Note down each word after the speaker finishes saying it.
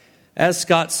As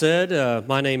Scott said,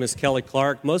 my name is Kelly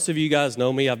Clark. Most of you guys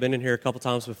know me. I've been in here a couple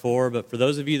times before, but for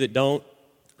those of you that don't,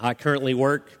 I currently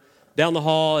work down the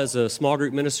hall as a small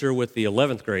group minister with the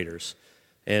 11th graders.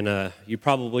 And you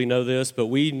probably know this, but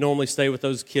we normally stay with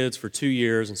those kids for 2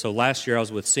 years. And so last year I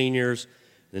was with seniors,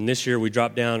 and this year we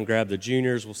dropped down and grabbed the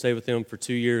juniors. We'll stay with them for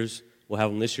 2 years. We'll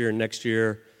have them this year and next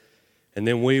year. And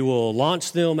then we will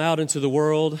launch them out into the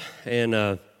world,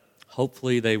 and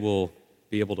hopefully they will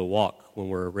be able to walk when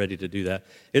we're ready to do that.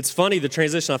 It's funny, the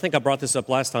transition. I think I brought this up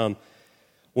last time.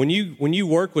 When you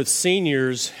work with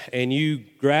seniors and you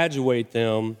graduate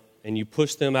them and you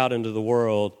push them out into the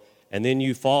world, and then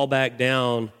you fall back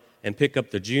down and pick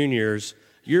up the juniors,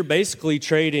 you're basically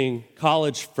trading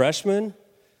college freshmen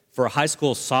for high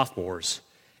school sophomores.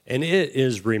 And it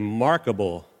is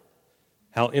remarkable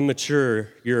how immature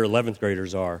your 11th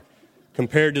graders are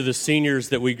compared to the seniors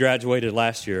that we graduated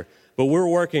last year. But we're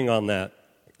working on that.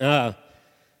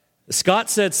 Scott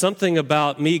said something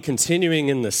about me continuing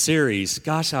in the series.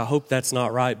 Gosh, I hope that's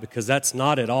not right, because that's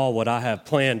not at all what I have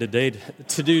planned today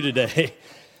to do today.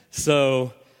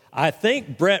 So I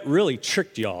think Brett really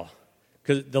tricked y'all,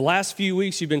 because the last few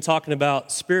weeks you've been talking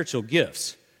about spiritual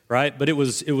gifts, right? But it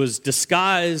was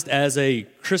disguised as a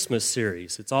Christmas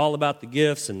series. It's all about the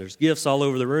gifts, and there's gifts all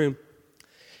over the room.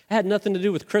 It had nothing to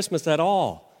do with Christmas at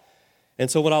all. And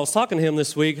so when I was talking to him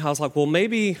this week, I was like, well,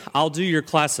 maybe I'll do your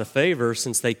class a favor,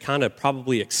 since they kind of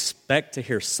probably expect to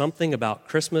hear something about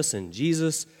Christmas and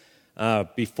Jesus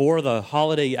before the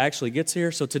holiday actually gets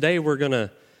here. So today we're gonna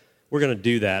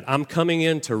do that. I'm coming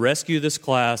in to rescue this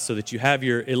class so that you have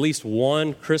your at least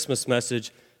one Christmas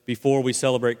message before we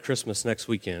celebrate Christmas next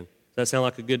weekend. Does that sound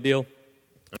like a good deal?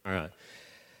 All right.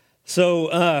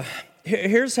 So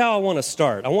here's how I want to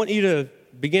start. I want you to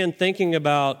begin thinking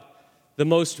about the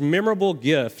most memorable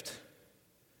gift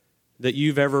that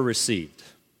you've ever received.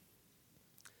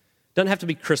 Doesn't have to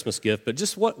be Christmas gift, but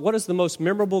just what is the most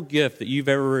memorable gift that you've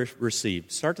ever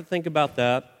received? Start to think about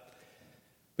that,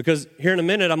 because here in a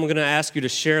minute I'm going to ask you to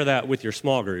share that with your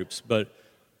small groups. But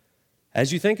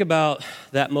as you think about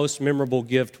that most memorable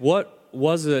gift, what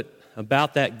was it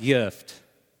about that gift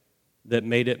that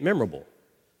made it memorable?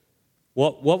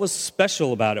 What was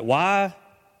special about it? Why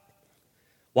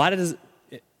does it?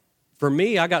 For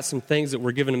me, I got some things that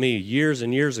were given to me years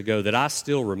and years ago that I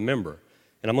still remember.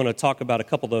 And I'm going to talk about a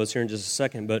couple of those here in just a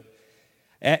second. But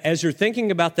as you're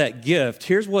thinking about that gift,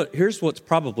 here's what's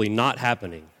probably not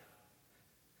happening.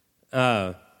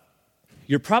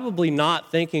 You're probably not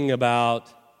thinking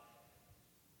about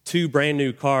 2 brand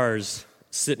new cars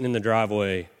sitting in the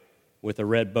driveway with a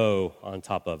red bow on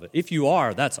top of it. If you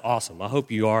are, that's awesome. I hope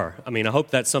you are. I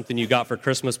hope that's something you got for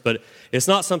Christmas, but it's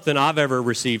not something I've ever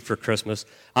received for Christmas.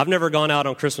 I've never gone out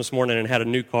on Christmas morning and had a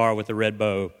new car with a red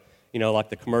bow,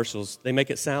 like the commercials. They make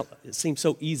it seem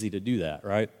so easy to do that,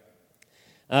 right?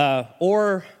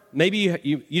 Or maybe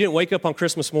you didn't wake up on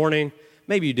Christmas morning.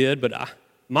 Maybe you did, but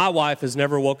my wife has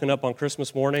never woken up on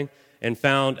Christmas morning and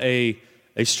found a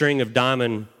string of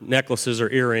diamond necklaces or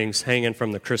earrings hanging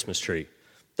from the Christmas tree.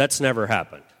 That's never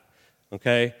happened,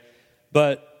 okay?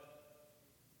 But,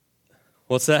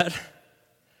 what's that?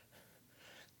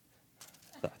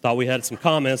 I thought we had some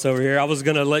comments over here. I was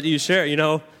going to let you share,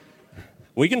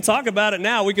 We can talk about it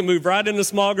now. We can move right into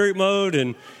small group mode,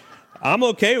 and I'm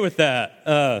okay with that.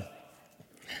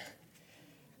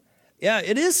 Yeah,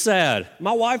 it is sad.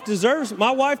 My wife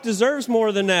deserves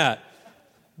more than that.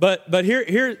 But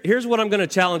here's what I'm going to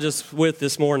challenge us with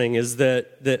this morning is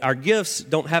that our gifts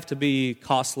don't have to be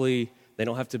costly. They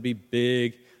don't have to be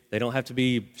big. They don't have to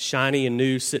be shiny and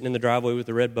new, sitting in the driveway with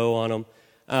a red bow on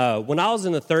them. When I was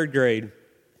in the 3rd grade,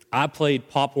 I played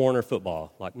Pop Warner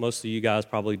football, like most of you guys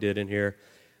probably did in here.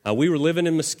 We were living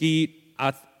in Mesquite.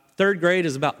 3rd grade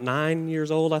is about 9 years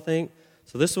old, I think.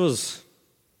 So this was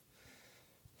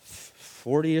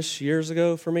 40-ish years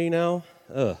ago for me now.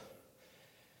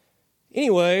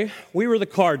 Anyway, we were the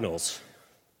Cardinals.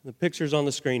 The picture's on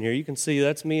the screen here. You can see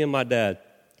that's me and my dad.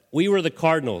 We were the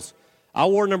Cardinals. I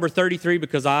wore number 33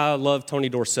 because I love Tony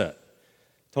Dorsett.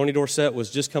 Tony Dorsett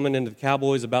was just coming into the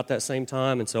Cowboys about that same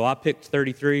time, and so I picked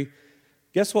 33.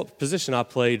 Guess what position I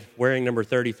played wearing number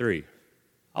 33?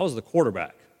 I was the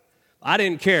quarterback. I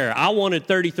didn't care. I wanted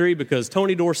 33 because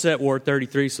Tony Dorsett wore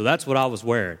 33, so that's what I was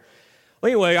wearing.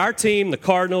 Well, anyway, our team, the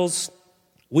Cardinals,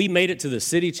 we made it to the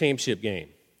city championship game.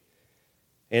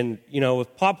 And,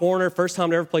 with Pop Warner, first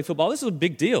time to ever play football, this is a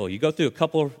big deal. You go through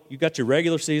you got your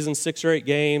regular season, 6 or 8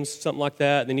 games, something like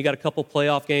that. And then you got a couple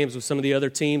playoff games with some of the other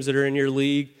teams that are in your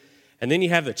league. And then you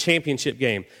have the championship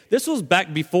game. This was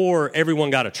back before everyone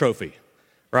got a trophy,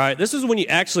 right? This is when you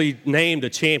actually named a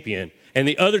champion. And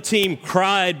the other team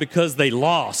cried because they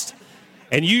lost.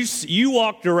 And you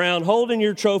walked around holding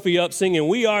your trophy up, singing,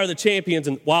 "We are the champions,"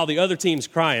 and while the other team's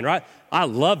crying, right? I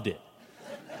loved it.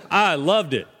 I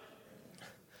loved it.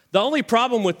 The only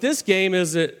problem with this game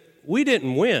is that we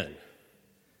didn't win.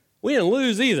 We didn't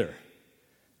lose either.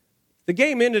 The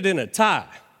game ended in a tie.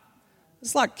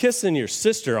 It's like kissing your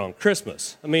sister on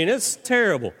Christmas. I mean, it's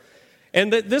terrible.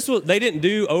 And they didn't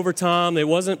do overtime. It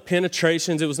wasn't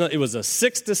penetrations. It was a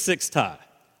 6-6 tie.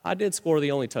 I did score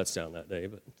the only touchdown that day,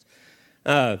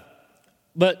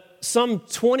 but some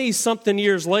 20-something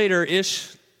years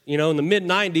later-ish, in the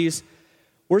mid-'90s,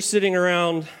 we're sitting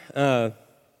around the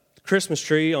Christmas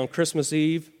tree on Christmas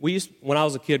Eve. When I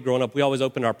was a kid growing up, we always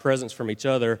opened our presents from each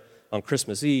other on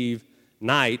Christmas Eve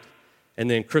night, and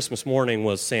then Christmas morning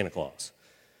was Santa Claus.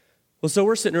 Well, so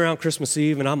we're sitting around Christmas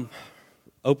Eve, and I'm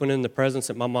opening the presents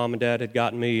that my mom and dad had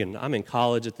gotten me, and I'm in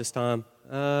college at this time.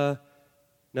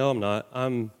 No, I'm not.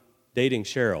 I'm dating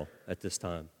Cheryl at this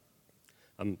time.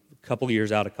 I'm a couple of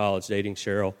years out of college dating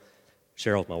Cheryl.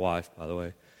 Cheryl's my wife, by the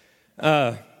way.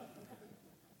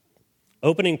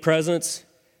 Opening presents,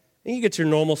 and you get your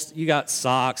normal, you got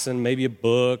socks and maybe a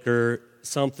book or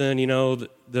something,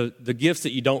 the gifts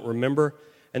that you don't remember.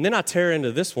 And then I tear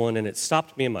into this one, and it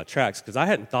stopped me in my tracks because I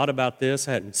hadn't thought about this.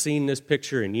 I hadn't seen this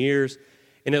picture in years,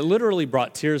 and it literally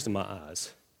brought tears to my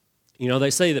eyes. They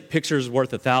say that pictures are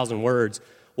worth 1,000 words.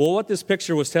 Well, what this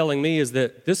picture was telling me is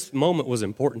that this moment was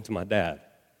important to my dad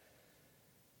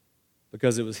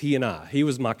because it was he and I. He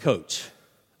was my coach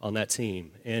on that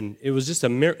team, and it was just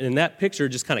and that picture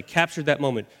just kind of captured that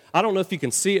moment. I don't know if you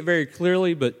can see it very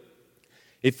clearly, but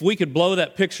if we could blow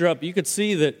that picture up, you could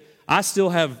see that I still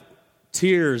have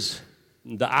tears.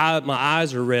 My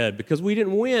eyes are red because we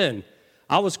didn't win.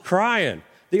 I was crying.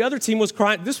 The other team was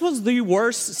crying. This was the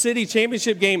worst city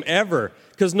championship game ever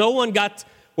because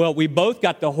we both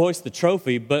got to hoist the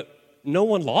trophy, but no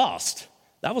one lost.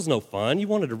 That was no fun. You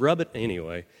wanted to rub it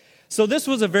anyway. So this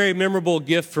was a very memorable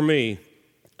gift for me.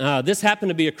 This happened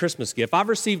to be a Christmas gift. I've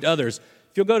received others.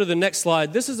 If you'll go to the next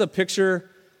slide, this is a picture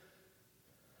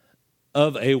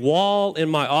of a wall in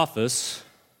my office.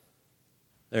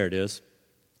 There it is.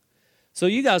 So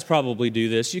you guys probably do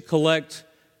this. You collect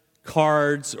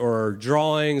cards or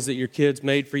drawings that your kids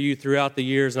made for you throughout the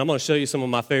years, and I'm going to show you some of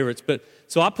my favorites.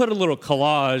 So I put a little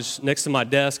collage next to my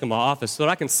desk in my office so that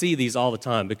I can see these all the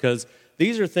time because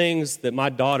these are things that my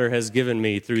daughter has given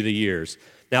me through the years.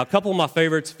 Now, a couple of my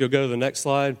favorites, if you'll go to the next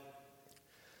slide.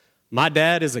 My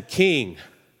dad is a king.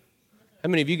 How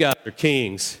many of you guys are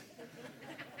kings?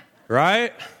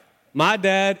 Right? My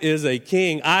dad is a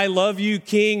king. I love you,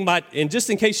 king. And just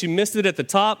in case you missed it at the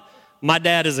top, my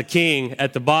dad is a king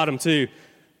at the bottom, too.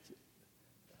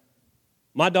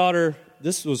 My daughter,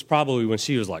 this was probably when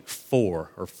she was like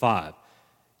 4 or 5.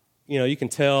 You can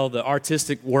tell the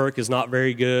artistic work is not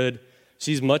very good.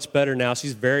 She's much better now.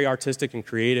 She's very artistic and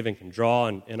creative and can draw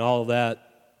and all of that,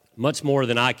 much more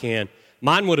than I can.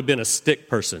 Mine would have been a stick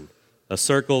person, a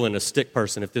circle and a stick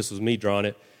person if this was me drawing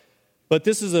it. But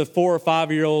this is a 4 or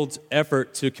 5-year-old's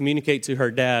effort to communicate to her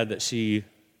dad that she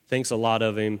thinks a lot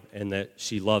of him and that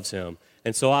she loves him.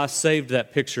 And so I saved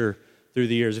that picture through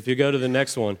the years. If you go to the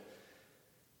next one,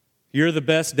 you're the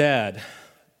best dad.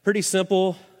 Pretty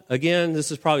simple. Again,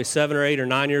 this is probably 7 or 8 or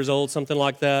 9 years old, something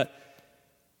like that.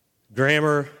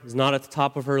 Grammar is not at the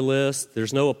top of her list.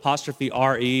 There's no apostrophe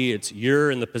R-E. It's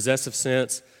you're in the possessive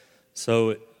sense.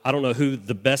 So I don't know who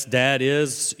the best dad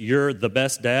is. You're the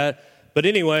best dad. But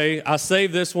anyway, I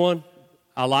saved this one.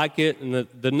 I like it. And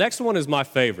the next one is my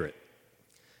favorite.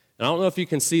 And I don't know if you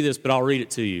can see this, but I'll read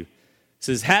it to you. It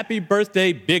says, "Happy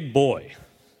birthday, big boy."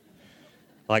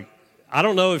 I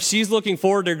don't know if she's looking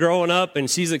forward to growing up and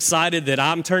she's excited that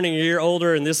I'm turning a year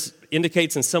older and this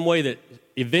indicates in some way that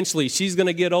eventually she's going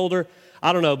to get older.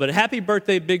 I don't know, but happy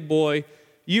birthday, big boy.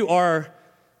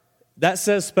 That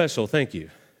says special, thank you.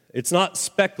 It's not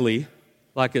speckly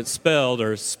like it's spelled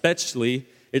or specially.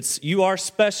 It's you are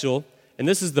special, and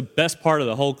this is the best part of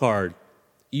the whole card.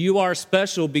 You are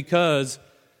special because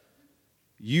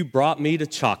you brought me to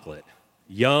chocolate.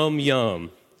 Yum,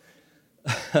 yum.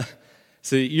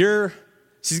 So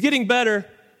she's getting better.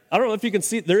 I don't know if you can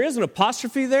see, there is an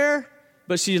apostrophe there,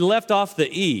 but she left off the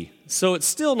E. So it's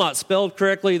still not spelled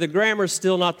correctly. The grammar's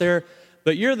still not there.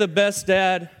 But you're the best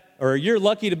dad, or you're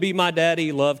lucky to be my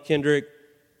daddy. Love, Kendrick.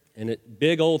 And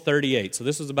big old 38. So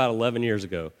this was about 11 years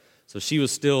ago. So she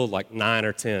was still like 9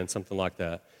 or 10, something like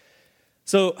that.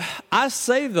 So I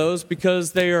save those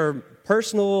because they are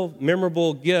personal,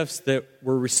 memorable gifts that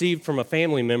were received from a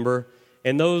family member.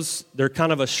 And they're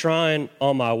kind of a shrine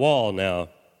on my wall now.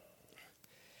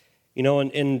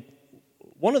 And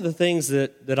one of the things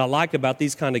that I like about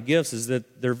these kind of gifts is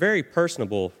that they're very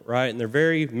personable, right? And they're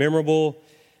very memorable.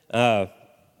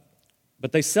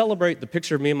 But they celebrate the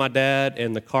picture of me and my dad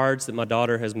and the cards that my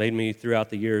daughter has made me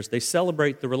throughout the years. They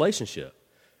celebrate the relationship,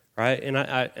 right? And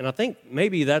I think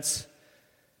maybe that's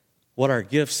what our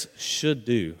gifts should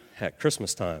do at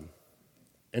Christmas time.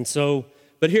 And so,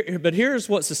 but here's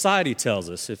what society tells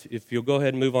us. If you'll go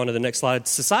ahead and move on to the next slide.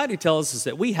 Society tells us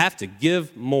that we have to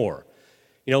give more.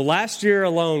 You know, last year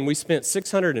alone, we spent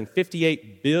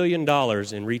 $658 billion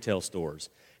in retail stores.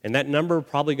 And that number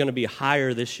probably going to be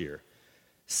higher this year.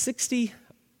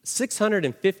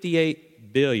 $658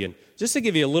 billion. Just to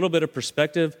give you a little bit of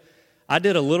perspective, I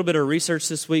did a little bit of research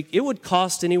this week. It would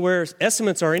cost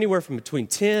estimates are anywhere from between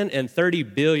 $10 and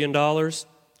 $30 billion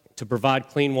to provide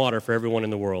clean water for everyone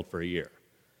in the world for a year.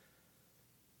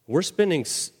 We're spending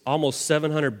almost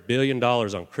 $700 billion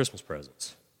on Christmas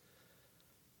presents.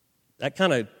 That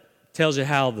kind of tells you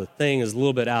how the thing is a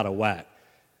little bit out of whack.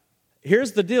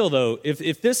 Here's the deal, though.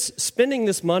 If spending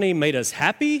this money made us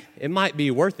happy, it might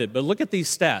be worth it. But look at these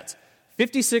stats.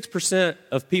 56%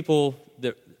 of people,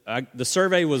 the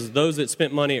survey was those that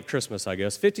spent money at Christmas, I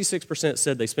guess. 56%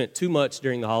 said they spent too much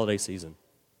during the holiday season.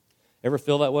 Ever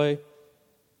feel that way?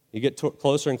 You get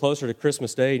closer and closer to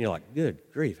Christmas Day, and you're like, good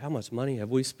grief, how much money have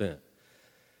we spent?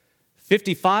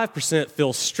 55%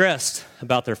 feel stressed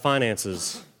about their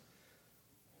finances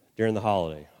during the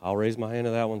holiday. I'll raise my hand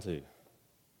to that one, too.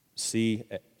 C,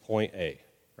 point A,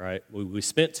 right? We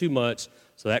spent too much,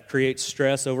 so that creates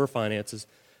stress over finances.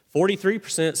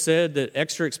 43% said that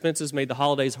extra expenses made the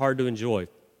holidays hard to enjoy.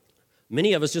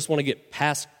 Many of us just want to get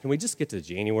past, can we just get to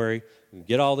January,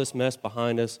 get all this mess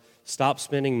behind us, stop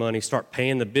spending money, start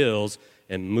paying the bills,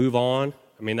 and move on?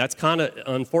 I mean,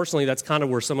 unfortunately, that's kind of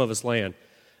where some of us land.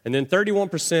 And then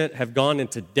 31% have gone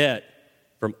into debt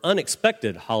from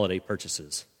unexpected holiday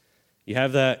purchases. You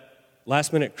have that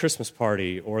last-minute Christmas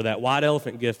party or that white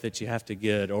elephant gift that you have to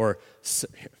get, or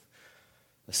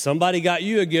somebody got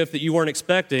you a gift that you weren't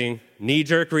expecting.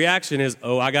 Knee-jerk reaction is,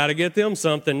 oh, I got to get them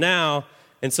something now.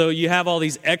 And so you have all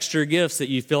these extra gifts that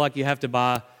you feel like you have to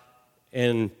buy,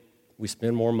 and we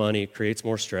spend more money, it creates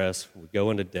more stress, we go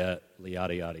into debt,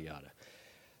 yada, yada, yada.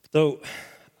 So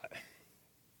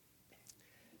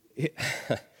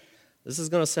this is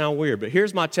going to sound weird, but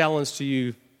here's my challenge to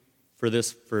you for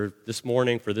this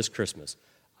morning, for this Christmas.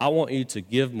 I want you to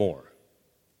give more.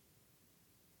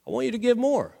 I want you to give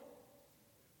more.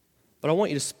 But I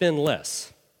want you to spend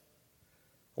less.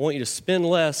 I want you to spend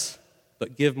less,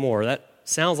 but give more. That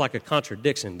sounds like a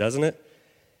contradiction, doesn't it?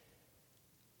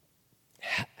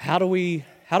 How do we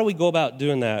go about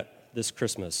doing that this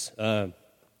Christmas? A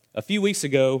few weeks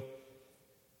ago,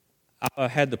 I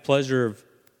had the pleasure of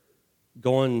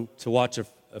going to watch a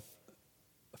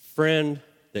friend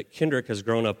that Kendrick has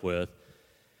grown up with.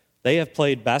 They have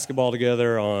played basketball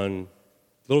together on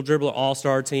Little Dribbler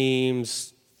All-Star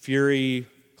teams, Fury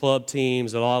club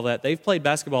teams, and all that. They've played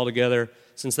basketball together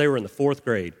since they were in the 4th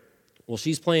grade. Well,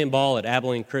 she's playing ball at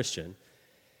Abilene Christian.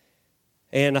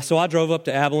 And so I drove up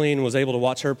to Abilene and was able to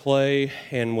watch her play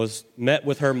and met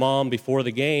with her mom before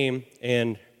the game.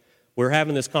 And we're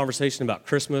having this conversation about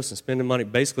Christmas and spending money,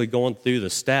 basically going through the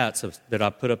stats that I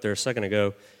put up there a second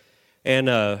ago. And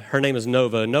her name is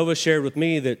Nova. Nova shared with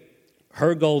me that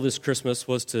her goal this Christmas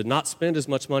was to not spend as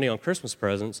much money on Christmas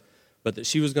presents, but that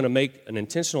she was going to make an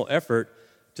intentional effort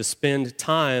to spend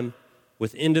time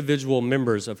with individual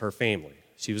members of her family.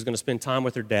 She was going to spend time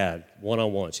with her dad,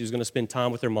 one-on-one. She was going to spend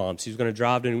time with her mom. She was going to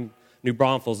drive to New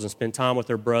Braunfels and spend time with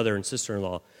her brother and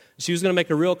sister-in-law. She was going to make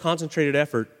a real concentrated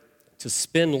effort to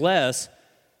spend less,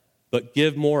 but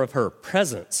give more of her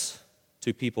presence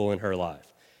to people in her life.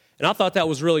 And I thought that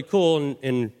was really cool,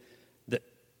 and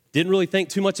didn't really think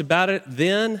too much about it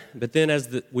then, but then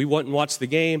as we went and watched the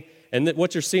game, and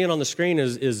what you're seeing on the screen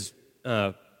is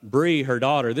Bree, her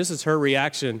daughter. This is her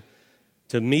reaction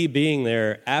to me being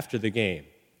there after the game.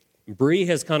 Bree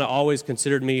has kind of always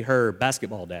considered me her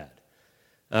basketball dad,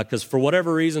 because for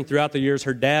whatever reason, throughout the years,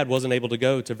 her dad wasn't able to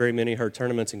go to very many of her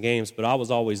tournaments and games, but I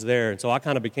was always there, and so I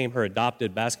kind of became her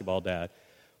adopted basketball dad.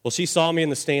 Well, she saw me in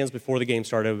the stands before the game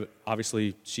started.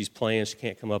 Obviously, she's playing. She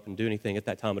can't come up and do anything at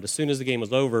that time. But as soon as the game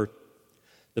was over,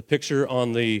 the picture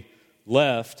on the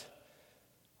left,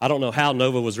 I don't know how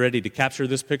Nova was ready to capture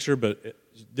this picture, but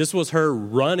this was her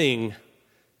running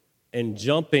and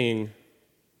jumping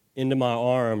into my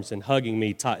arms and hugging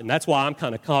me tight. And that's why I'm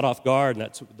kind of caught off guard, and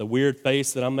that's the weird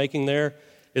face that I'm making there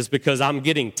is because I'm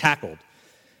getting tackled.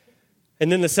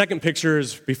 And then the second picture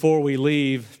is before we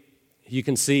leave, you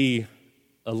can see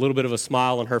a little bit of a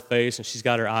smile on her face, and she's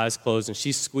got her eyes closed, and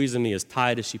she's squeezing me as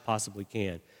tight as she possibly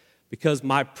can. Because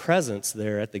my presence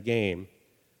there at the game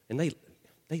And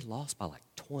they lost by like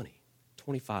 20,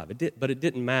 25. But it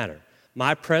didn't matter.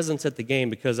 My presence at the game,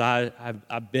 because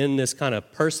I've been this kind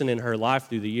of person in her life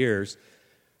through the years,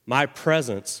 my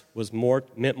presence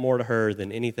meant more to her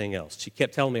than anything else. She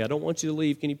kept telling me, I don't want you to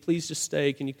leave. Can you please just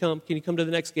stay? Can you come to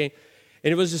the next game?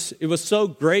 And it was so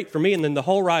great for me. And then the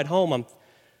whole ride home,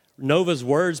 Nova's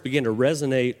words began to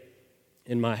resonate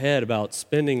in my head about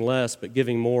spending less but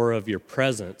giving more of your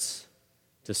presence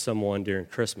to someone during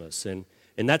Christmas. And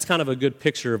that's kind of a good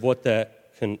picture of what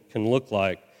that can look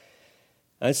like.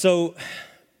 And so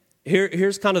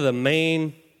here's kind of the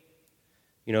main,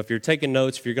 if you're taking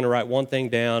notes, if you're going to write one thing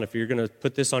down, if you're going to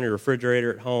put this on your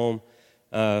refrigerator at home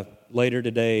later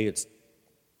today, it's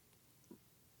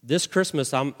this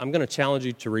Christmas, I'm going to challenge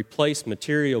you to replace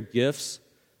material gifts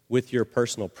with your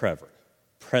personal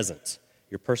presence,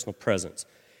 your personal presence.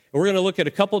 And we're going to look at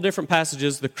a couple different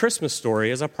passages. The Christmas story,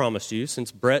 as I promised you,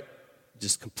 since Brett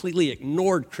just completely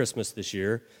ignored Christmas this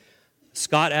year.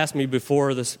 Scott asked me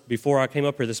before I came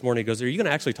up here this morning, he goes, are you going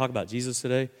to actually talk about Jesus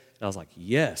today? And I was like,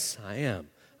 yes, I am.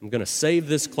 I'm going to save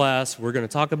this class. We're going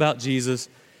to talk about Jesus.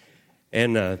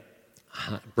 And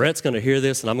Brett's going to hear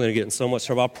this, and I'm going to get in so much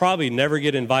trouble. I'll probably never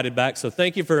get invited back. So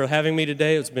thank you for having me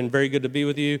today. It's been very good to be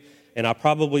with you, and I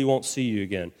probably won't see you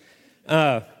again.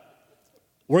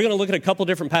 We're going to look at a couple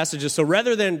different passages. So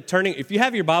rather than turning, if you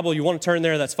have your Bible, you want to turn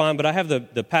there, that's fine. But I have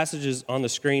the passages on the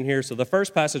screen here. So the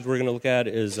first passage we're going to look at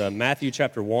is Matthew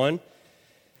chapter 1.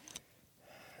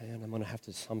 And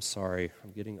I'm sorry,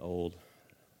 I'm getting old.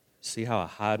 See how I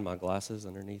hide my glasses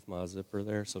underneath my zipper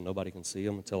there so nobody can see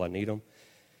them until I need them?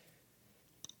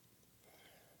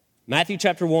 Matthew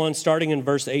chapter 1, starting in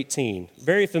verse 18.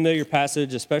 Very familiar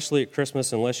passage, especially at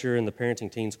Christmas, unless you're in the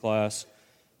parenting teens class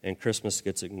and Christmas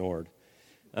gets ignored.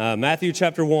 Matthew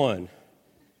chapter 1,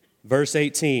 verse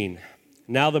 18.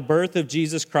 Now the birth of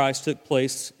Jesus Christ took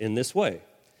place in this way.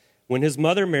 When his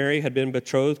mother Mary had been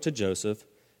betrothed to Joseph,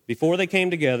 before they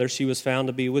came together, she was found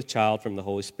to be with child from the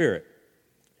Holy Spirit.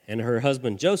 And her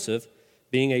husband Joseph,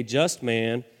 being a just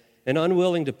man and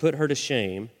unwilling to put her to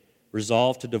shame,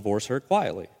 resolved to divorce her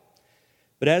quietly.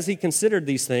 But as he considered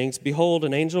these things, behold,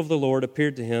 an angel of the Lord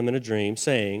appeared to him in a dream,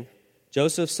 saying,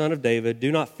 Joseph, son of David,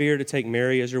 do not fear to take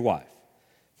Mary as your wife,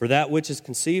 for that which is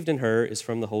conceived in her is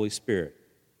from the Holy Spirit.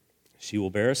 She will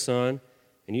bear a son,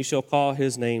 and you shall call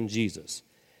his name Jesus,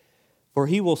 for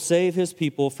he will save his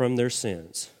people from their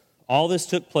sins. All this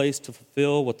took place to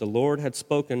fulfill what the Lord had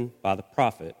spoken by the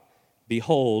prophet.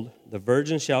 Behold, the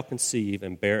virgin shall conceive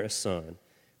and bear a son,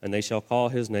 and they shall call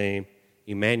his name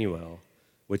Emmanuel,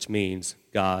 which means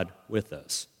God with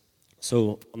us.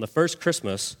 So on the first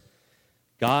Christmas,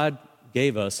 God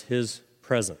gave us his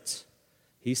presence.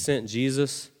 He sent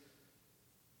Jesus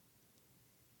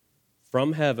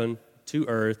from heaven to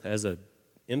earth as an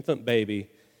infant baby,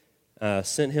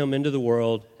 sent him into the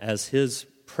world as his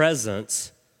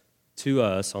presence to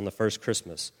us on the first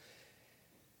Christmas.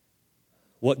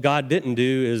 What God didn't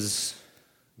do is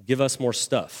give us more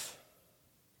stuff,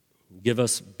 give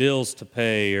us bills to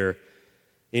pay or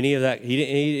any of that.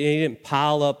 He didn't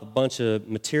pile up a bunch of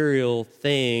material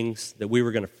things that we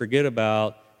were going to forget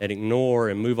about and ignore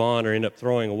and move on or end up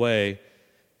throwing away.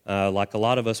 Like a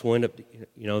lot of us will end up,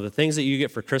 the things that you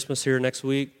get for Christmas here next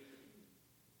week,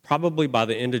 probably by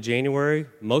the end of January,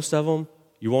 most of them,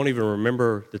 you won't even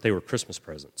remember that they were Christmas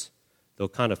presents. They'll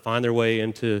kind of find their way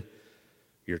into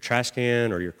your trash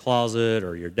can or your closet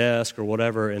or your desk or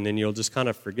whatever, and then you'll just kind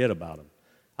of forget about them.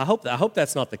 I hope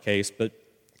that's not the case, but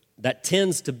that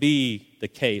tends to be the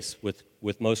case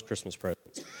with most Christmas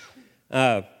presents.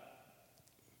 But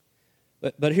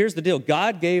here's the deal.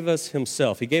 God gave us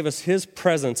himself. He gave us his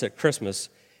presence at Christmas.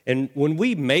 And when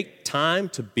we make time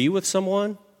to be with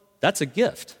someone, that's a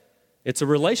gift. It's a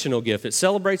relational gift. It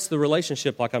celebrates the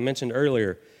relationship like I mentioned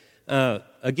earlier.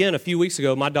 Again, a few weeks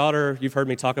ago, my daughter, you've heard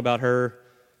me talk about her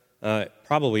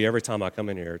probably every time I come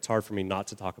in here. It's hard for me not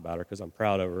to talk about her because I'm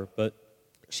proud of her. But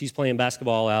she's playing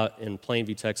basketball out in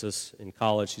Plainview, Texas in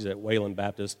college. She's at Wayland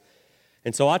Baptist.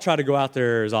 And so I try to go out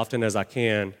there as often as I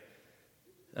can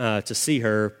to see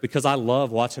her because I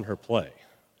love watching her play.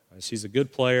 She's a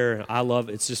good player.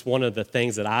 It's just one of the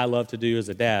things that I love to do as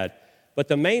a dad. But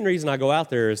the main reason I go out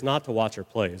there is not to watch her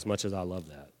play as much as I love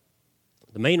that.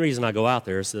 The main reason I go out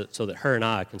there is so that her and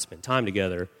I can spend time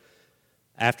together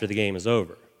after the game is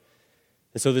over.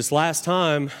 And so this last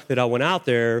time that I went out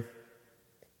there's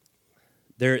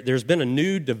been a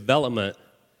new development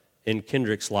in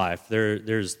Kendrick's life.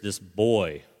 There's this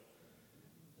boy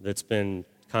that's been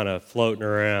kind of floating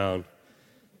around,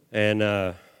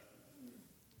 and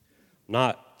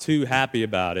not too happy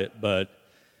about it, but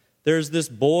there's this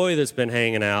boy that's been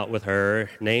hanging out with her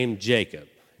named Jacob.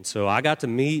 And so I got to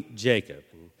meet Jacob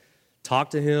and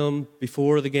talk to him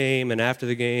before the game and after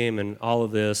the game and all of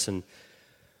this. And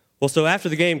well, so after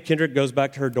the game, Kendrick goes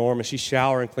back to her dorm and she's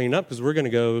showering and cleaning up because we're going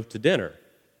to go to dinner.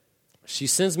 She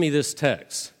sends me this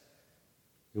text.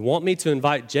 You want me to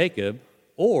invite Jacob,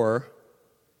 or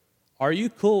are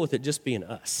you cool with it just being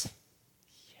us?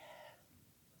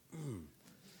 Yeah.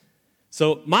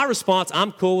 So my response,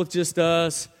 I'm cool with just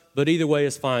us, but either way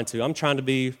is fine too. I'm trying to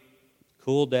be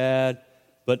cool dad,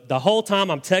 but the whole time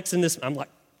I'm texting this, I'm like,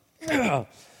 yeah,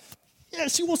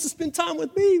 she wants to spend time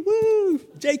with me. Woo!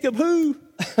 Jacob who?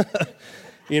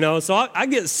 So I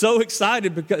get so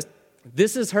excited because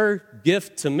this is her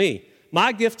gift to me.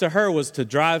 My gift to her was to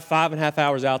drive 5.5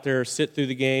 hours out there, sit through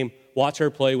the game, watch her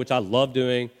play, which I love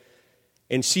doing.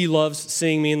 And she loves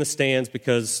seeing me in the stands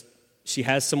because she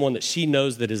has someone that she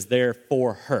knows that is there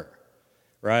for her,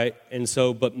 right? And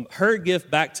so, but her gift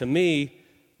back to me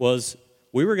was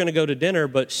we were going to go to dinner,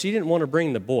 but she didn't want to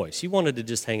bring the boy. She wanted to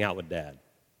just hang out with Dad.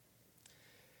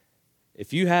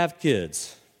 If you have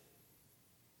kids,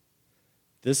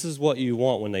 this is what you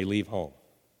want when they leave home.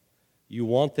 You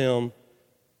want them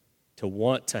to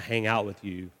want to hang out with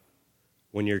you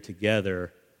when you're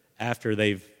together after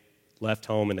they've left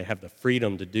home and they have the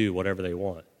freedom to do whatever they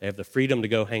want. They have the freedom to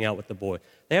go hang out with the boy.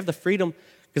 They have the freedom,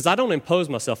 because I don't impose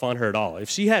myself on her at all. If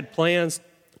she had plans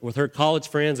with her college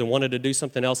friends and wanted to do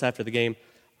something else after the game,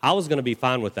 I was going to be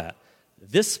fine with that.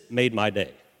 This made my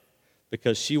day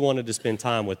because she wanted to spend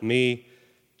time with me,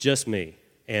 just me.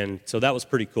 And so that was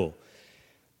pretty cool.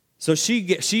 So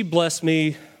she blessed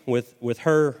me with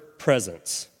her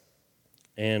presence.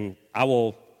 And I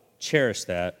will cherish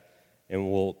that and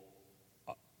will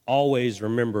always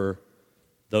remember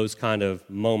those kind of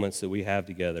moments that we have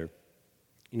together.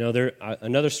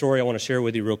 Another story I want to share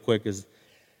with you real quick is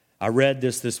I read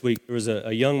this week. There was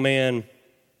a young man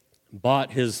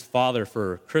bought his father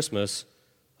for Christmas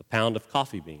a pound of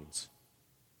coffee beans.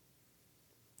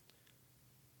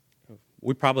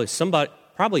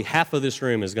 Probably half of this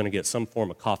room is going to get some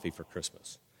form of coffee for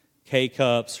Christmas.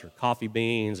 K-cups or coffee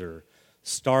beans or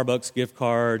Starbucks gift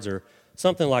cards or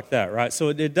something like that, right? So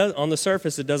it does, on the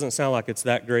surface, it doesn't sound like it's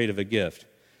that great of a gift.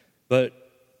 But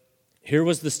here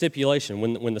was the stipulation.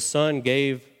 When the son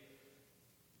gave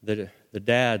the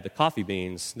dad the coffee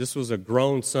beans, this was a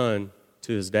grown son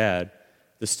to his dad,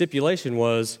 the stipulation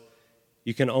was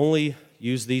you can only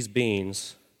use these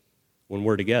beans when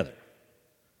we're together.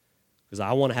 Because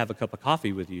I want to have a cup of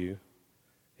coffee with you,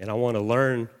 and I want to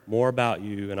learn more about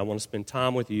you, and I want to spend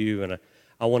time with you, and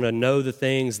I want to know the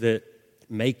things that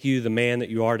make you the man that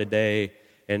you are today,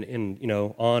 and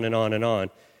on and on and on.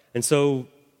 And so,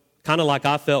 kind of like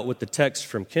I felt with the text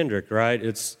from Kendrick, right?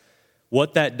 It's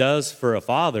what that does for a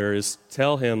father is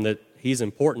tell him that he's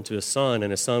important to his son,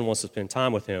 and his son wants to spend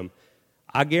time with him.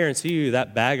 I guarantee you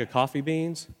that bag of coffee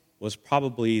beans was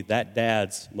probably that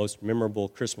dad's most memorable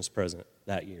Christmas present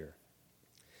that year.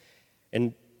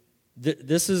 And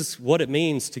this is what it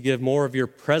means to give more of your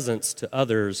presence to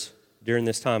others during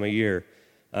this time of year.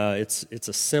 It's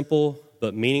a simple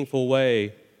but meaningful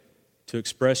way to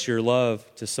express your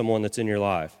love to someone that's in your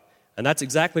life. And that's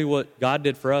exactly what God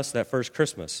did for us that first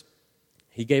Christmas.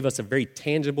 He gave us a very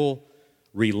tangible,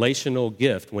 relational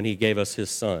gift when he gave us his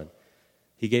son.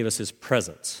 He gave us his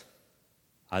presence.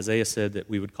 Isaiah said that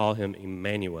we would call him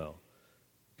Emmanuel,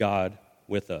 God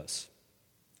with us.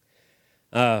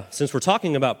 Since we're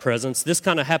talking about presence, this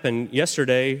kind of happened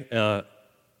yesterday.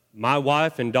 My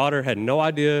wife and daughter had no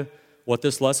idea what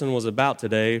this lesson was about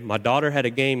today. My daughter had a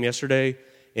game yesterday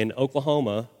in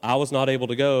Oklahoma. I was not able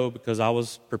to go because I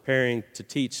was preparing to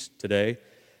teach today,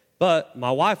 but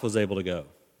my wife was able to go.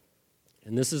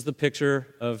 And this is the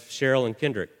picture of Cheryl and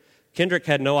Kendrick. Kendrick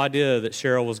had no idea that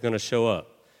Cheryl was going to show up.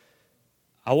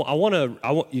 I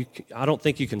don't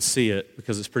think you can see it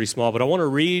because it's pretty small, but I want to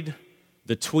read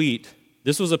the tweet.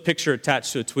 This was a picture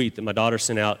attached to a tweet that my daughter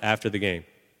sent out after the game.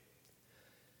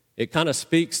 It kind of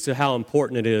speaks to how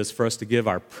important it is for us to give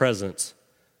our presence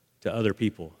to other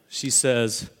people. She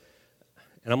says,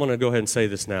 and I'm going to go ahead and say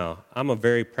this now, I'm a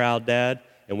very proud dad,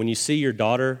 and when you see your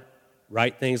daughter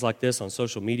write things like this on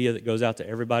social media that goes out to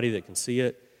everybody that can see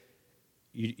it,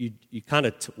 you kind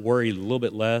of worry a little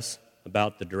bit less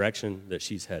about the direction that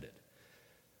she's headed.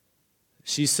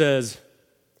 She says,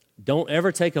 don't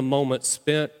ever take a moment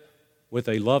spent with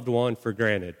a loved one for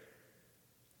granted.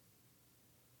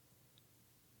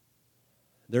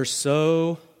 They're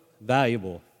so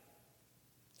valuable.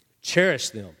 Cherish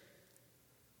them.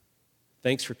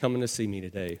 Thanks for coming to see me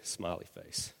today, smiley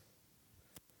face.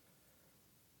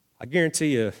 I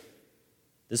guarantee you,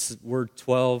 we're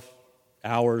 12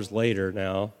 hours later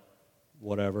now,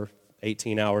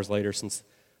 18 hours later since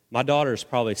My daughter's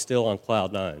probably still on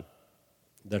cloud nine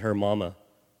that her mama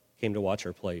came to watch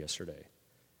her play yesterday.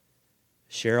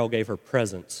 Cheryl gave her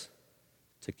presents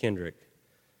to Kendrick.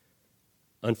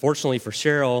 Unfortunately for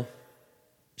Cheryl,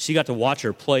 she got to watch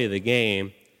her play the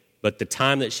game, but the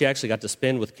time that she actually got to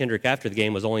spend with Kendrick after the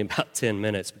game was only about 10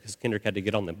 minutes because Kendrick had to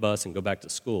get on the bus and go back to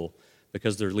school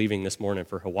because they're leaving this morning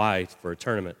for Hawaii for a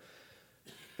tournament.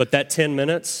 But that 10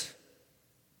 minutes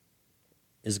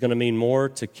is going to mean more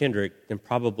to Kendrick than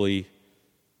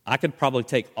I could probably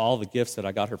take all the gifts that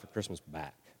I got her for Christmas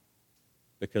back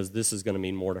because this is going to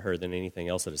mean more to her than anything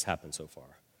else that has happened so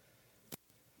far.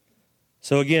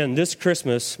 So again, this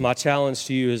Christmas, my challenge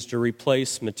to you is to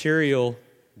replace material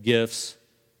gifts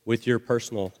with your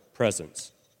personal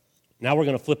presence. Now we're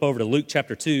going to flip over to Luke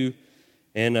chapter 2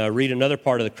 and read another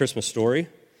part of the Christmas story.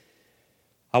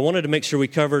 I wanted to make sure we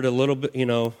covered a little bit,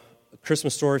 a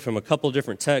Christmas story from a couple of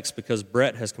different texts because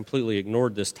Brett has completely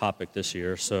ignored this topic this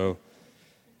year. So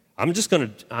I'm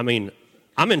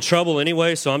in trouble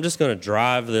anyway, so I'm just going to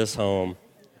drive this home.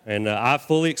 And I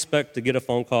fully expect to get a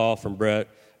phone call from Brett.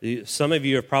 Some of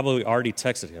you have probably already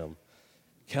texted him.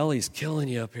 Kelly's killing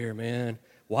you up here, man.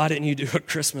 Why didn't you do a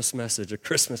Christmas message,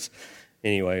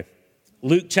 Anyway,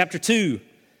 Luke chapter 2,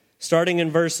 starting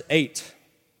in verse 8.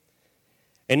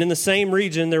 And in the same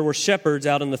region there were shepherds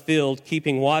out in the field,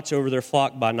 keeping watch over their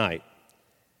flock by night.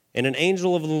 And an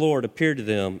angel of the Lord appeared to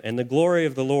them, and the glory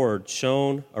of the Lord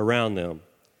shone around them.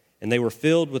 And they were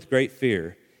filled with great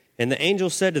fear. And the angel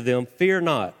said to them, "Fear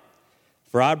not,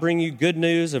 for I bring you good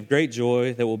news of great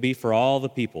joy that will be for all the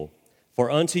people.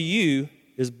 For unto you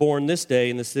is born this day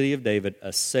in the city of David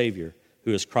a Savior,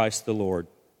 who is Christ the Lord."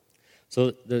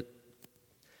 So the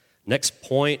next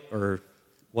point or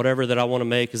whatever that I want to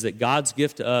make is that God's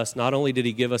gift to us, not only did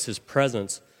he give us his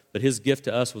presence, but his gift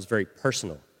to us was very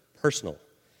personal.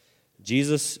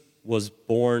 Jesus was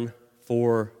born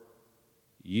for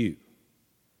you.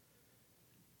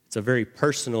 It's a very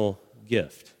personal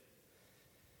gift.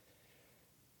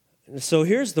 So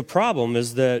here's the problem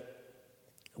is that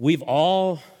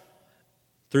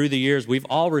through the years, we've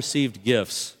all received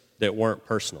gifts that weren't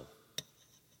personal,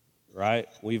 right?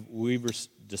 We've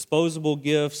disposable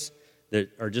gifts that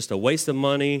are just a waste of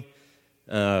money.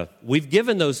 We've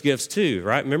given those gifts too,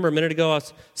 right? Remember a minute ago,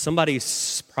 somebody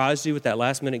surprised you with that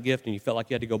last-minute gift and you felt like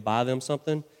you had to go buy them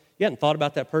something? You hadn't thought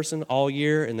about that person all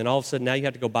year, and then all of a sudden now you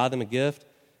have to go buy them a gift?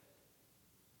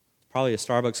 Probably a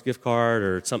Starbucks gift card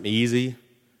or something easy.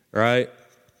 Right?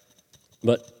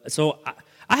 But so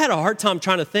I had a hard time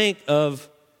trying to think of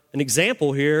an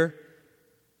example here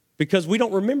because we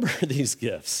don't remember these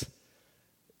gifts.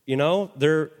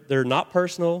 They're not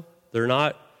personal. They're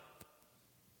not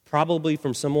probably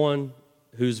from someone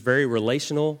who's very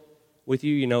relational with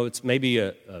you. It's maybe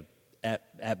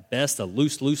at best a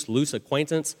loose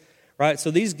acquaintance, right? So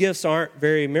these gifts aren't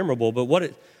very memorable. But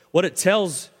what it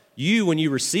tells you when you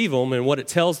receive them and what it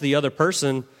tells the other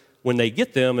person when they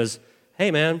get them is,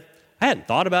 hey, man, I hadn't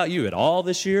thought about you at all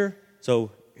this year,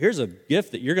 so here's a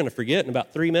gift that you're going to forget in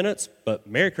about 3 minutes, but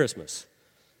Merry Christmas.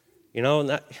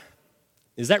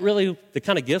 Is that really the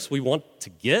kind of gifts we want to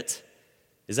get?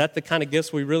 Is that the kind of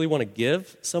gifts we really want to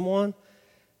give someone?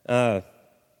 But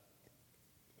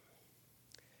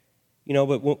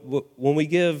when we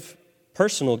give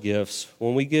personal gifts,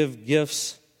 when we give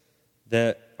gifts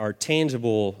that are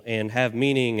tangible and have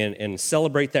meaning and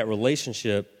celebrate that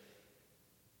relationship,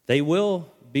 they will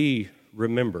be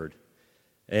remembered.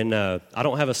 And I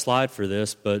don't have a slide for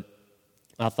this, but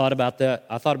I thought about that.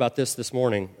 I thought about this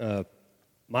morning.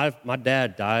 My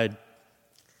dad died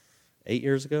 8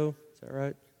 years ago. Is that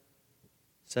right?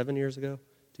 7 years ago?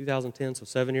 2010, so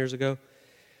 7 years ago.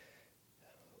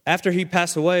 After he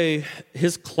passed away,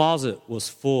 his closet was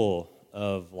full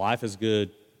of Life is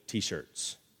Good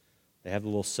t-shirts. They have the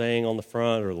little saying on the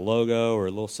front or the logo or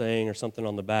a little saying or something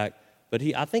on the back. But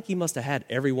I think he must have had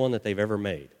every one that they've ever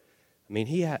made. I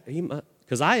mean,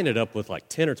 because I ended up with like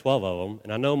 10 or 12 of them,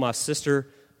 and I know my sister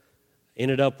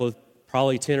ended up with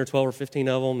probably 10 or 12 or 15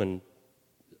 of them, and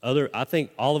I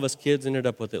think all of us kids ended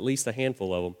up with at least a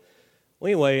handful of them. Well,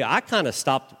 anyway, I kind of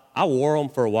stopped. I wore them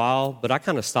for a while, but I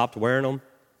kind of stopped wearing them,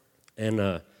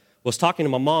 and was talking to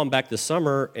my mom back this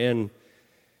summer, and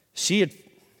she had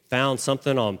found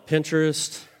something on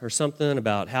Pinterest or something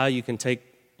about how you can take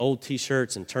old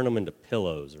T-shirts and turn them into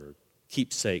pillows or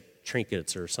keepsake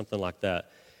trinkets or something like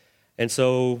that. And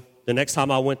so the next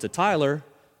time I went to Tyler,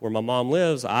 where my mom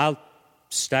lives, I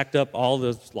stacked up all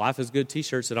the Life is Good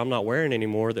T-shirts that I'm not wearing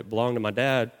anymore that belong to my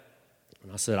dad.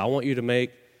 And I said, I want you to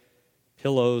make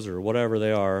pillows or whatever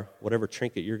they are, whatever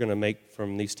trinket you're going to make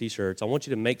from these T-shirts. I want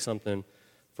you to make something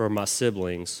for my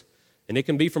siblings And it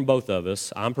can be from both of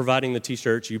us. I'm providing the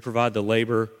T-shirts, you provide the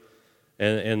labor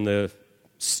and the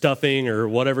stuffing or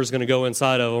whatever's going to go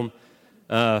inside of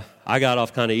them. I got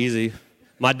off kind of easy.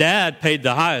 My dad paid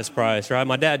the highest price, right?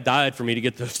 My dad died for me to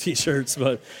get those T-shirts,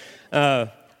 but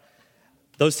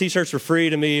those T-shirts were free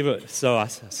to me, so I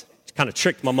kind of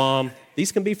tricked my mom.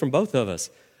 These can be from both of us.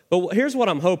 But here's what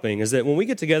I'm hoping, is that when we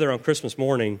get together on Christmas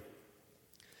morning,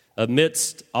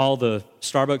 amidst all the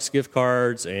Starbucks gift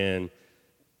cards and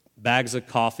bags of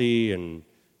coffee and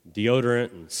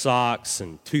deodorant and socks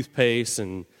and toothpaste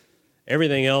and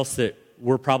everything else that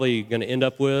we're probably going to end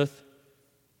up with,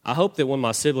 I hope that when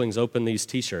my siblings open these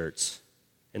T-shirts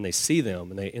and they see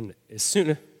them, and as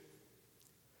soon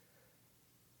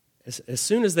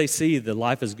as they see that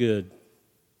life is good,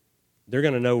 they're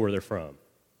going to know where they're from.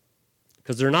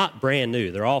 Because they're not brand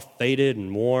new. They're all faded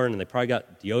and worn, and they probably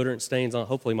got deodorant stains on.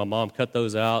 Hopefully my mom cut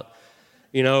those out,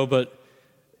 but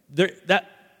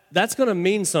that's going to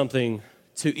mean something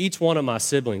to each one of my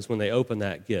siblings when they open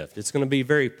that gift. It's going to be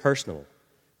very personal.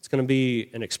 It's going to be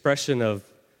an expression of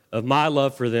my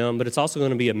love for them, but it's also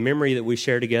going to be a memory that we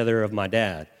share together of my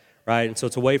dad, right? And so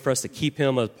it's a way for us to keep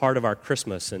him a part of our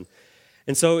Christmas. And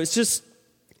so it's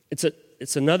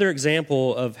another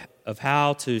example of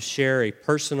how to share a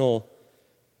personal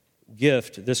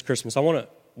gift this Christmas.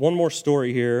 One more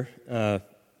story here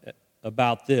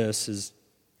about this is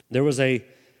there was a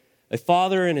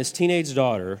father and his teenage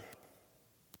daughter.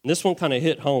 And this one kind of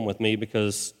hit home with me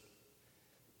because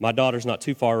my daughter's not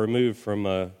too far removed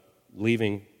from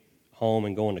leaving home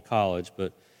and going to college,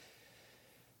 but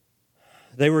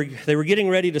they were getting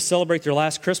ready to celebrate their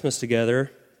last Christmas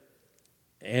together,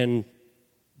 and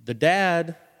the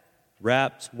dad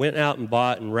went out and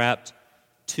bought and wrapped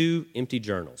 2 empty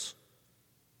journals.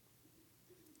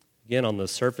 Again, on the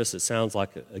surface, it sounds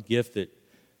like a gift that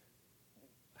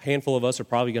a handful of us are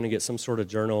probably going to get some sort of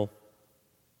journal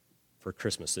for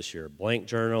Christmas this year, a blank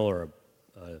journal or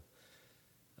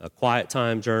a quiet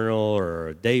time journal or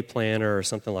a day planner or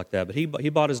something like that. But he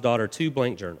bought his daughter 2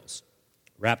 blank journals,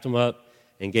 wrapped them up,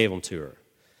 and gave them to her.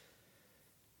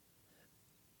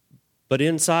 But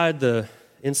inside the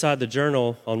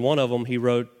journal, on one of them, he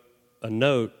wrote a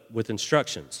note with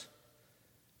instructions.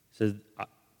 He said,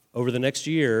 over the next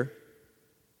year,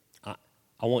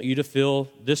 I want you to fill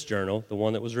this journal, the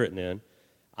one that was written in.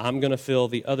 I'm going to fill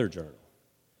the other journal.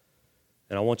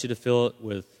 And I want you to fill it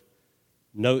with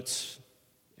notes.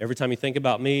 Every time you think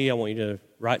about me, I want you to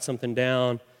write something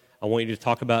down. I want you to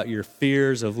talk about your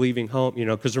fears of leaving home,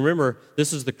 because remember,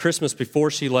 this is the Christmas before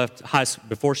she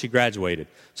before she graduated.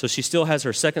 So she still has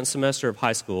her second semester of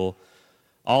high school,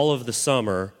 all of the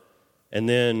summer, and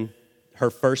then her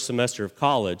first semester of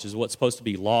college is what's supposed to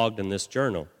be logged in this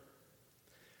journal.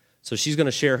 So she's going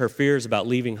to share her fears about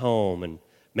leaving home and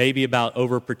maybe about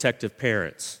overprotective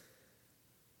parents.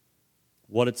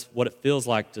 What it feels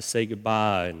like to say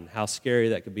goodbye and how scary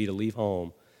that could be to leave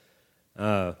home.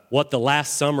 What the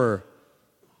last summer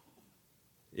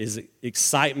is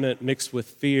excitement mixed with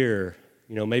fear.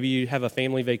 Maybe you have a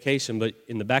family vacation, but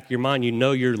in the back of your mind,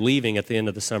 you're leaving at the end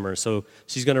of the summer. So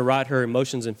she's going to write her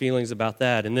emotions and feelings about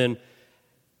that. And then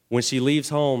when she leaves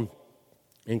home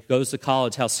and goes to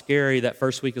college, how scary that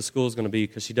first week of school is going to be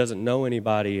because she doesn't know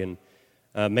anybody. And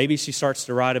maybe she starts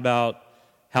to write about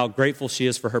how grateful she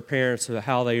is for her parents,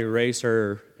 how they raised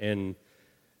her, and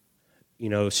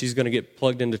she's going to get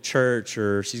plugged into church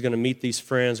or she's going to meet these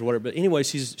friends or whatever. But anyway,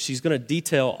 she's going to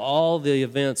detail all the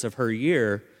events of her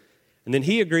year. And then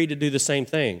he agreed to do the same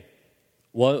thing.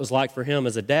 What it was like for him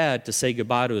as a dad to say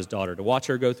goodbye to his daughter, to watch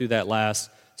her go through that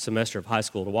last semester of high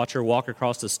school, to watch her walk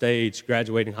across the stage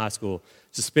graduating high school,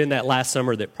 to spend that last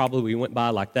summer that probably went by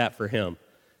like that for him,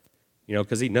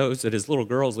 because he knows that his little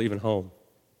girl's leaving home.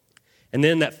 And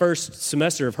then that first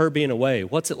semester of her being away,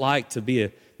 what's it like to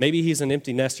be maybe he's an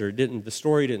empty nester. The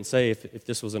story didn't say if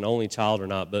this was an only child or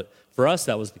not, but for us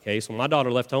that was the case. When my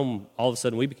daughter left home, all of a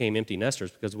sudden we became empty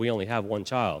nesters because we only have one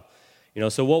child.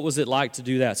 So what was it like to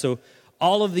do that? So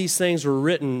all of these things were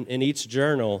written in each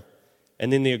journal,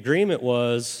 and then the agreement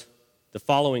was the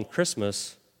following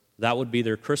Christmas, that would be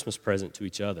their Christmas present to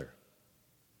each other.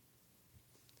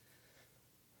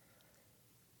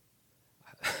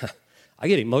 I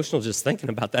get emotional just thinking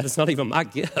about that. It's not even my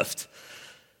gift.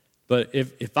 But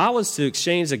if I was to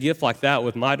exchange a gift like that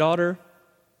with my daughter,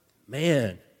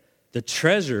 man, the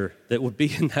treasure that would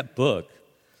be in that book,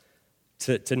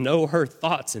 to know her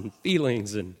thoughts and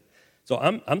feelings. And so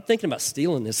I'm thinking about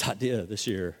stealing this idea this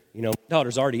year. My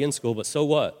daughter's already in school, but so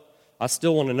what? I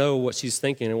still want to know what she's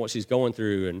thinking and what she's going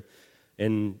through.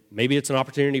 And maybe it's an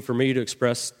opportunity for me to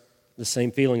express the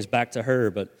same feelings back to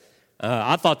her. But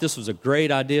I thought this was a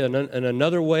great idea, and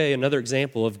another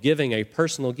example of giving a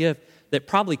personal gift that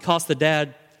probably cost the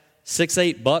dad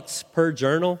 $6-8 per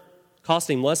journal, cost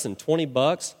him less than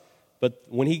 $20, but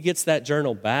when he gets that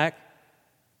journal back,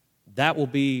 that will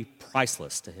be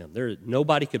priceless to him.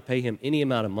 Nobody could pay him any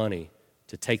amount of money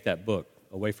to take that book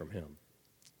away from him.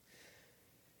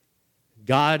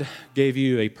 God gave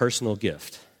you a personal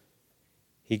gift.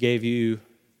 He gave you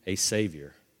a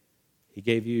Savior. He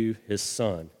gave you His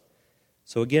Son.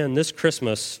 So again, this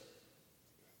Christmas,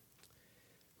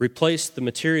 replace the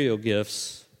material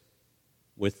gifts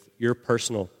with your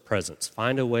personal presence.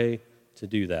 Find a way to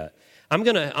do that. I'm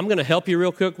gonna help you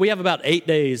real quick. We have about 8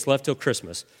 days left till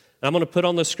Christmas. And I'm gonna put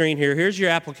on the screen here. Here's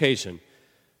your application.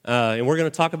 And we're gonna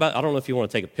talk about, I don't know if you wanna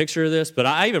take a picture of this, but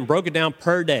I even broke it down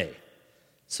per day.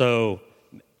 So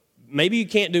maybe you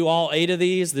can't do all 8 of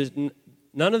these.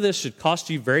 None of this should cost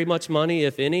you very much money,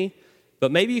 if any.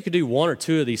 But maybe you could do 1 or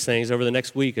 2 of these things over the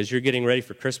next week as you're getting ready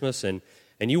for Christmas, and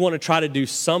you want to try to do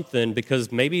something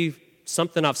because maybe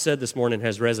something I've said this morning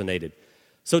has resonated.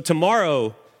 So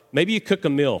tomorrow, maybe you cook a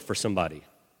meal for somebody.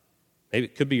 Maybe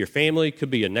it could be your family, could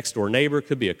be a next-door neighbor,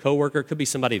 could be a coworker, could be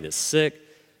somebody that's sick.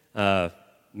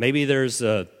 Maybe there's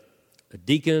a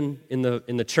deacon in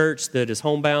the church that is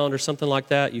homebound or something like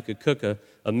that. You could cook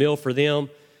a meal for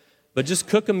them. But just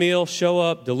cook a meal, show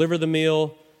up, deliver the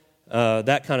meal,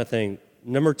 that kind of thing.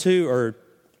 Number 2,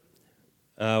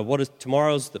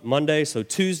 tomorrow's Monday, so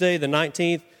Tuesday the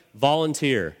 19th,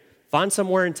 volunteer. Find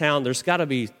somewhere in town. There's got to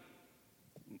be,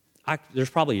 there's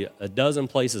probably a dozen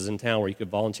places in town where you could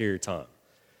volunteer your time.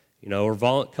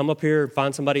 Or come up here and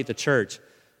find somebody at the church.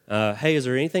 Hey, is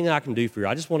there anything I can do for you?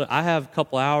 I have a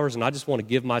couple hours and I just want to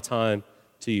give my time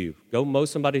to you. Go mow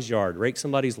somebody's yard, rake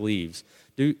somebody's leaves,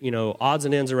 do, odds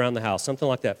and ends around the house, something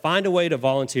like that. Find a way to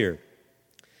volunteer.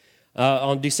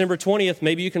 On December 20th,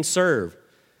 maybe you can serve.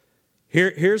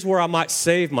 Here's where I might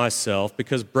save myself,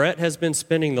 because Brett has been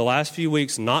spending the last few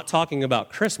weeks not talking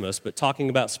about Christmas, but talking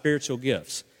about spiritual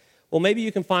gifts. Well, maybe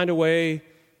you can find a way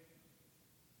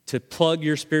to plug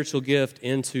your spiritual gift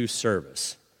into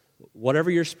service. Whatever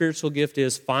your spiritual gift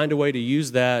is, find a way to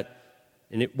use that.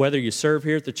 And whether you serve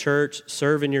here at the church,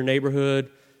 serve in your neighborhood,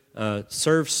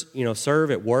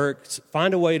 serve at work,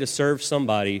 find a way to serve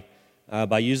somebody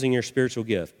by using your spiritual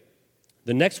gift.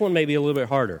 The next one may be a little bit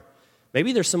harder.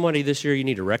 Maybe there's somebody this year you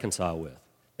need to reconcile with.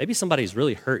 Maybe somebody's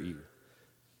really hurt you.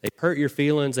 They've hurt your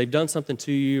feelings. They've done something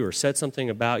to you or said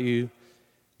something about you.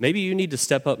 Maybe you need to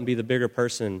step up and be the bigger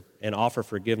person and offer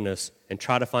forgiveness and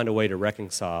try to find a way to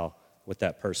reconcile with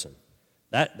that person.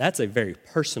 That's a very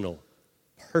personal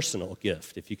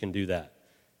gift if you can do that,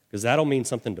 because that'll mean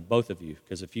something to both of you.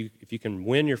 Because if you can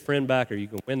win your friend back, or you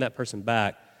can win that person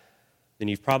back, then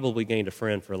you've probably gained a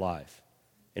friend for life.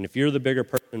 And if you're the bigger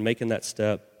person making that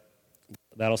step,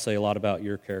 that'll say a lot about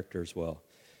your character as well.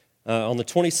 On the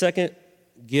 22nd,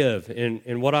 give.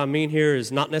 And what I mean here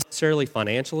is not necessarily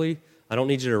financially. I don't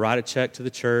need you to write a check to the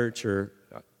church or,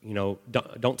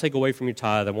 don't take away from your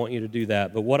tithe. I want you to do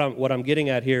that. But what I'm getting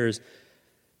at here is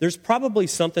there's probably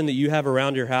something that you have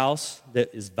around your house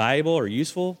that is valuable or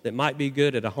useful that might be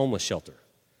good at a homeless shelter.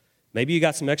 Maybe you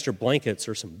got some extra blankets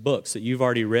or some books that you've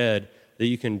already read that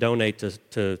you can donate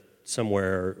to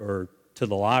somewhere or to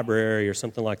the library or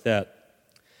something like that.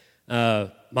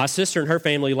 My sister and her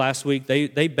family last week,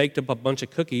 they baked up a bunch of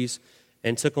cookies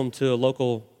and took them to a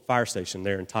local fire station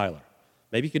there in Tyler.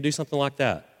 Maybe you could do something like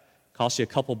that. Cost you a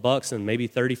couple bucks and maybe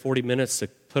 30, 40 minutes to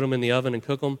put them in the oven and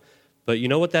cook them. But you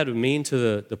know what that would mean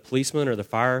to the policeman or the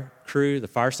fire crew, the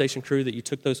fire station crew that you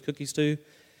took those cookies to?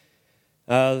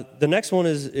 The next one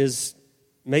is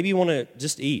maybe you want to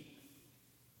just eat.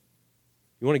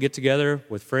 You want to get together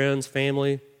with friends,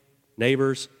 family,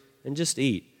 neighbors, and just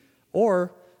eat.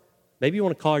 Or maybe you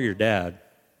want to call your dad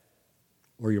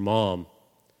or your mom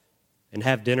and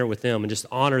have dinner with them and just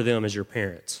honor them as your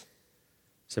parents.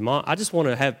 Say, Mom, I just want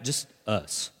to have just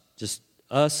us, just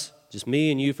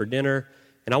me and you for dinner,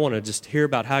 and I want to just hear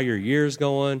about how your year's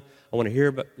going. I want to hear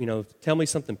about, tell me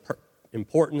something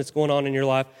important that's going on in your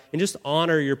life, and just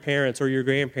honor your parents or your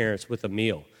grandparents with a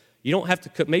meal. You don't have to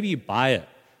cook. Maybe you buy it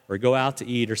or go out to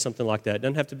eat or something like that. It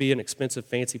doesn't have to be an expensive,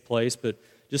 fancy place, but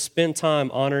just spend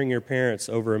time honoring your parents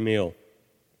over a meal.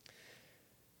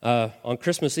 On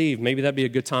Christmas Eve, maybe that'd be a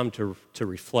good time to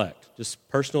reflect, just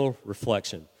personal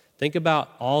reflection. Think about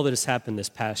all that has happened this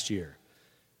past year.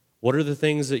 What are the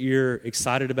things that you're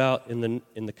excited about in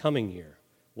the coming year?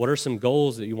 What are some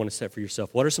goals that you want to set for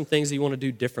yourself? What are some things that you want to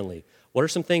do differently? What are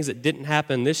some things that didn't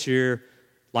happen this year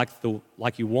like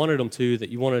you wanted them to, that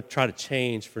you want to try to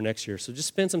change for next year? So just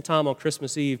spend some time on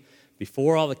Christmas Eve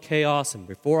before all the chaos and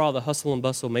before all the hustle and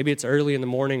bustle. Maybe it's early in the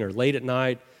morning or late at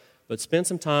night, but spend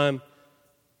some time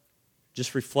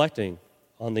just reflecting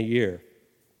on the year.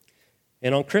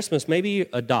 And on Christmas, maybe you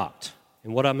adopt.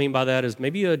 And what I mean by that is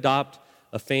maybe you adopt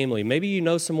a family. Maybe you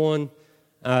know someone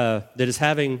that is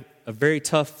having a very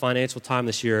tough financial time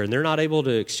this year, and they're not able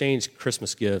to exchange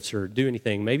Christmas gifts or do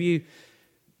anything. Maybe you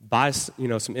buy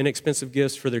some inexpensive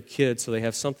gifts for their kids so they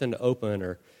have something to open,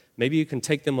 or maybe you can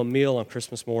take them a meal on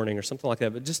Christmas morning or something like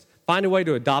that. But just find a way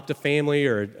to adopt a family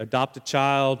or adopt a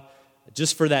child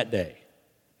just for that day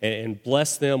and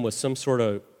bless them with some sort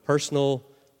of personal,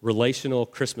 relational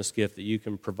Christmas gift that you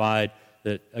can provide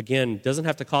that, again, doesn't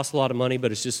have to cost a lot of money,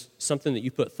 but it's just something that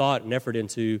you put thought and effort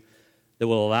into that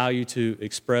will allow you to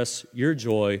express your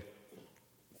joy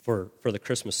for the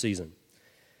Christmas season.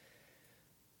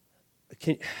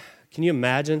 Can you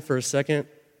imagine for a second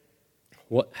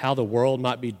how the world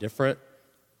might be different,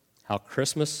 how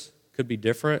Christmas could be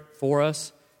different for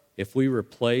us if we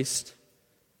replaced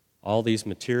all these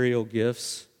material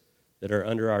gifts that are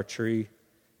under our tree,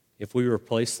 if we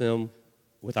replaced them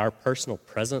with our personal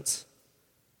presence?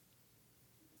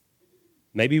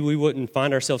 Maybe we wouldn't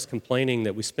find ourselves complaining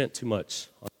that we spent too much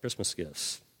on Christmas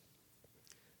gifts.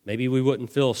 Maybe we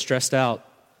wouldn't feel stressed out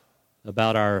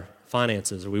about our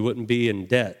finances, or we wouldn't be in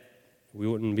debt. We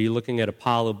wouldn't be looking at a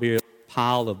pile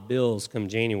of bills come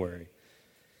January.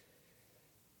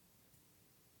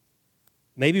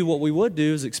 Maybe what we would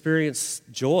do is experience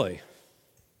joy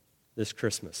this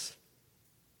Christmas.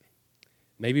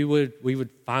 Maybe we would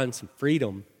find some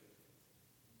freedom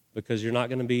because you're not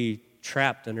going to be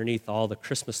trapped underneath all the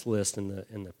Christmas list and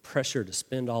the pressure to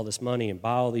spend all this money and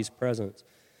buy all these presents.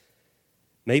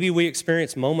 Maybe we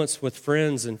experience moments with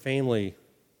friends and family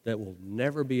that will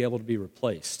never be able to be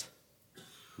replaced.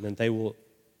 And then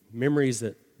memories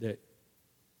that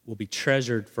will be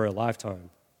treasured for a lifetime.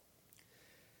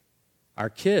 Our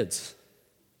kids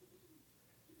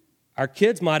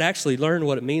might actually learn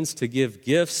what it means to give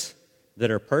gifts that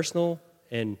are personal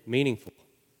and meaningful,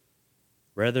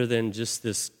 rather than just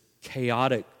this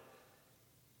chaotic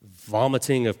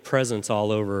vomiting of presents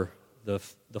all over the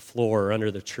floor or under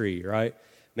the tree, right?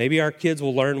 Maybe our kids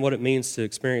will learn what it means to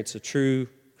experience a true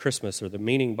Christmas, or the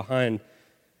meaning behind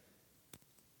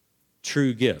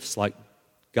true gifts like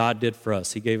God did for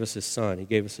us. He gave us His Son. He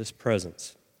gave us His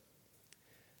presence.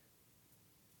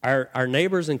 Our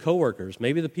neighbors and coworkers,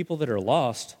 maybe the people that are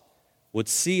lost, would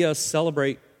see us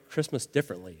celebrate Christmas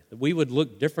differently, that we would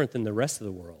look different than the rest of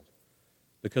the world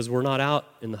because we're not out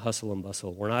in the hustle and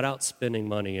bustle. We're not out spending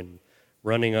money and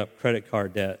running up credit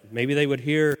card debt. Maybe they would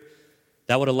hear,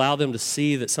 that would allow them to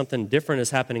see that something different is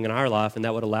happening in our life, and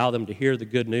that would allow them to hear the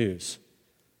good news.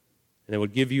 And it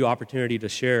would give you opportunity to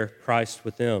share Christ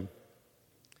with them.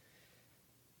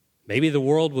 Maybe the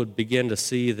world would begin to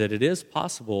see that it is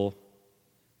possible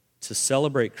to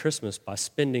celebrate Christmas by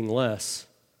spending less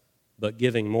but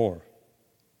giving more.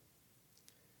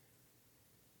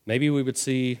 Maybe we would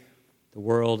see the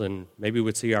world, and maybe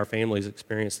we'd see our families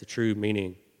experience the true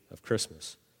meaning of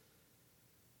Christmas.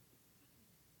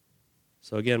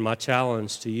 So again, my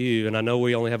challenge to you, and I know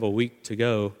we only have a week to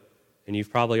go, and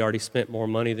you've probably already spent more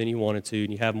money than you wanted to,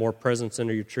 and you have more presents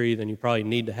under your tree than you probably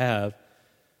need to have,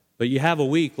 but you have a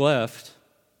week left.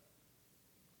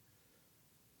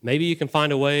 Maybe you can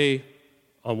find a way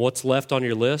on what's left on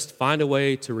your list, find a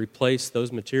way to replace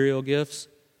those material gifts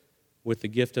with the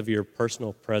gift of your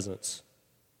personal presence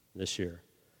this year.